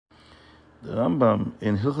The Rambam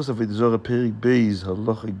in Hilchos Avodah Zarah Perik Beis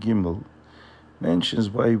Halacha Gimel mentions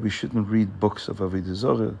why we shouldn't read books of Avodah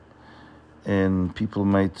Zarah, and people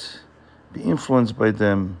might be influenced by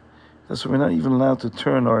them. That's why we're not even allowed to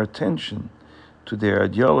turn our attention to their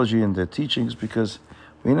ideology and their teachings, because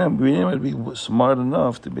we may not be smart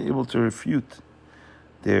enough to be able to refute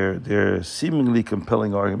their seemingly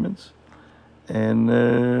compelling arguments, and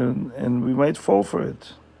we might fall for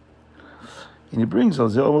it. And he brings al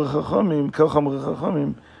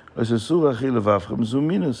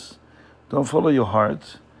don't follow your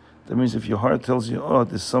heart. That means if your heart tells you, oh,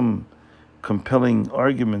 there's some compelling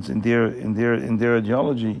arguments in their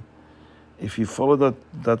ideology, if you follow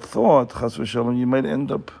that thought, chas v'shalom, you might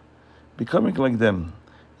end up becoming like them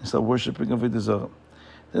and start worshiping Avodah Zarah.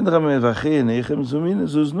 Then the Rambam.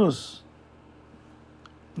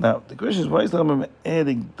 Now the question is, why is the Rambam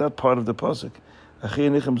adding that part of the pasuk? Is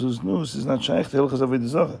not shaykh to Hilchos Avodah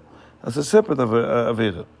Zarah. That's a separate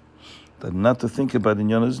avera. That not to think about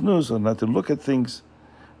inyan znus, or not to look at things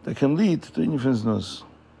that can lead to inyan znus.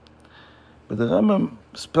 But the Rambam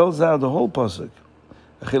spells out the whole pasuk.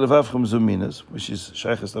 Which is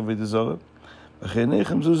shaykh to Avodah Zarah.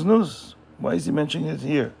 Why is he mentioning it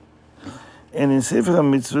here? And in Sefer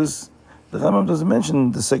HaMitzvahs, the Rambam doesn't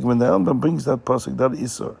mention the segment. The Rambam brings that pasuk, that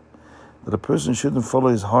isur, that a person shouldn't follow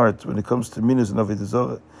his heart when it comes to minas and Avodah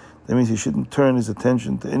Zarah. That means he shouldn't turn his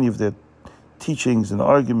attention to any of their teachings and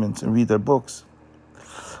arguments and read their books.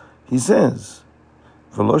 He says,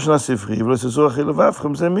 and he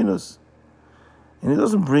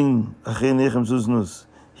doesn't bring here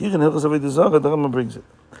in Hilchos Avodah Zarah, the Rambam brings it.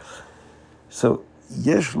 So,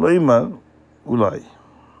 yesh loimar ulai.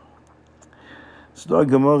 So, the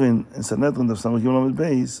Gemara in Sanhedrin of Samach Yom Lamed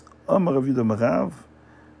Beis, Amar Rav Yudah Marav,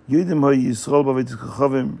 Yodim Hay Yisrael Avodat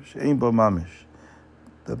Kochavim she'ein bo mamish.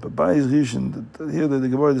 The Babai's Rishon, here the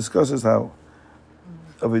Gemara discusses how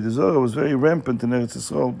Avodah Zarah was very rampant in Eretz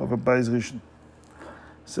Yisrael, but Babai's Rishon.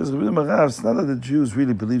 Says Rav Yudah Marav, it's not that the Jews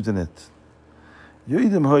really believed in it.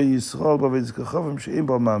 Yodim Hay Yisrael Avodat Kochavim she'ein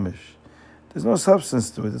bo mamish. There's no substance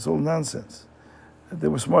to it, it's all nonsense. They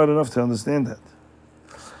were smart enough to understand that.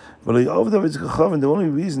 But the only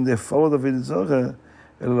reason they followed Avodah Zarah,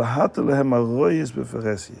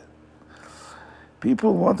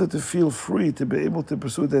 people wanted to feel free to be able to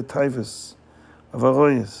pursue their taivas of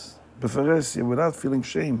aroyas, beferesia, without feeling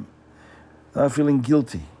shame, without feeling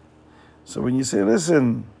guilty. So when you say,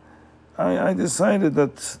 listen, I decided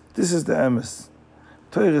that this is the emes,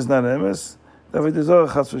 Torah is not emes, Avodah Zarah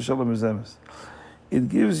chas v'shalom is emes. It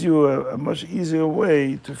gives you a much easier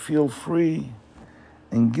way to feel free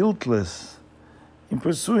and guiltless in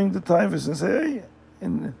pursuing the taivas and say, hey,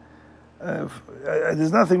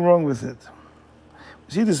 there's nothing wrong with it.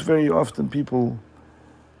 We see this very often, people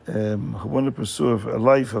who want to pursue a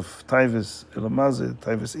life of taivas, elamazeh,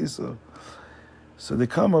 taivas isur. So they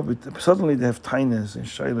come up with, suddenly they have tainas and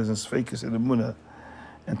shailas and sveikas and emunah,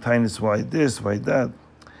 and tainas, why this, why that.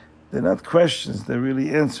 They're not questions, they're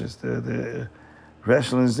really answers. They're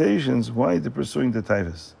rationalizations why they're pursuing the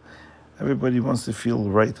taivas. Everybody wants to feel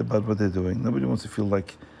right about what they're doing. Nobody wants to feel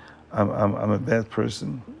like I'm a bad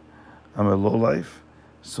person, I'm a lowlife.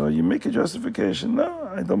 So you make a justification.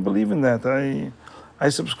 No, I don't believe in that. I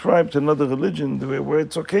subscribe to another religion where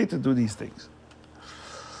it's okay to do these things.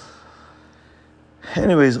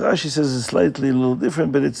 Anyways, Rashi says it's slightly a little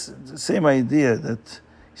different, but it's the same idea, that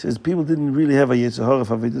he says people didn't really have a Yetzer Hara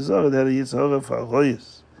for Avodah Zarah, they had a Yetzer Hara for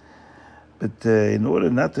Aroyos. But in order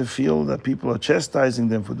not to feel that people are chastising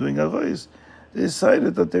them for doing Aroyos, they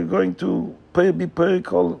decided that they're going to be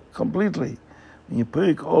Perik Ol completely. When you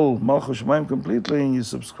Perik Ol Malchus Shemaim completely, and you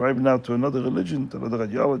subscribe now to another religion, to another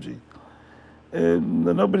ideology, and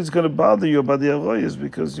nobody's going to bother you about the Aroyos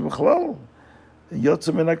because you're Chlal,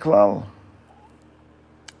 Yotzim in a Klal.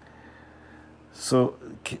 So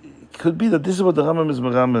it could be that this is what the Rambam is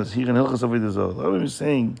merames here in Hilchos Avodah Zarah. The Rambam is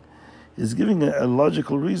saying, is giving a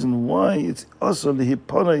logical reason why it's also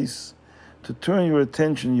lihiponis, to turn your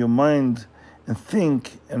attention, your mind, and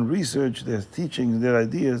think and research their teachings, their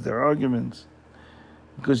ideas, their arguments,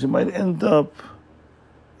 because you might end up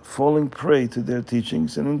falling prey to their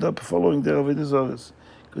teachings and end up following their Avodah Zarahs,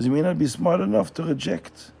 because you may not be smart enough to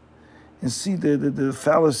reject and see the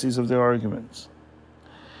fallacies of their arguments.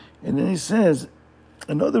 And then he says,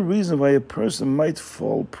 another reason why a person might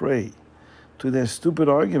fall prey to their stupid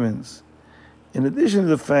arguments, in addition to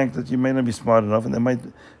the fact that you may not be smart enough,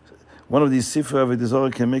 and one of these Sifra Avodah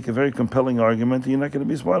Zarah can make a very compelling argument, and you're not going to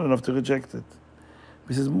be smart enough to reject it.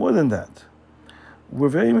 He says, more than that, we're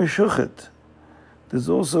very meshuchet. There's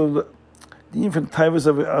also the infant taivas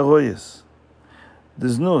of aroyas,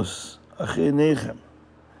 there's nus, achei nechem.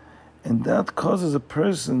 And that causes a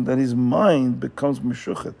person that his mind becomes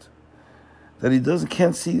meshuchet, that he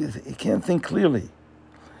can't see, he can't think clearly.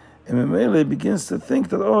 And Memele begins to think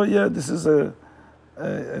that, oh yeah, this is a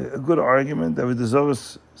good argument, that the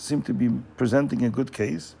Zohars seem to be presenting a good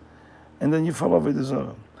case, and then you follow the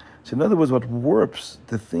Zohar. So in other words, what warps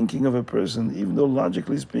the thinking of a person, even though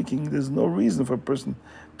logically speaking, there's no reason for a person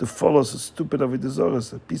to follow so stupid Avodah Zarah,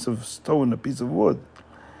 a piece of stone, a piece of wood.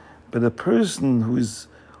 But a person who is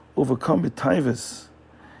overcome with taivas,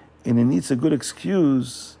 and he needs a good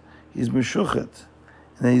excuse, he's meshuchet.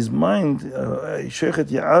 And his mind,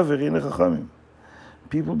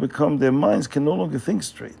 people become, their minds can no longer think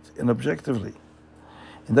straight and objectively.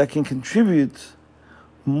 And that can contribute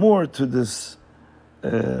more to this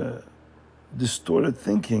distorted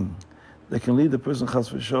thinking that can lead the person chas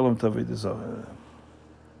v'shalom to avodah zarah.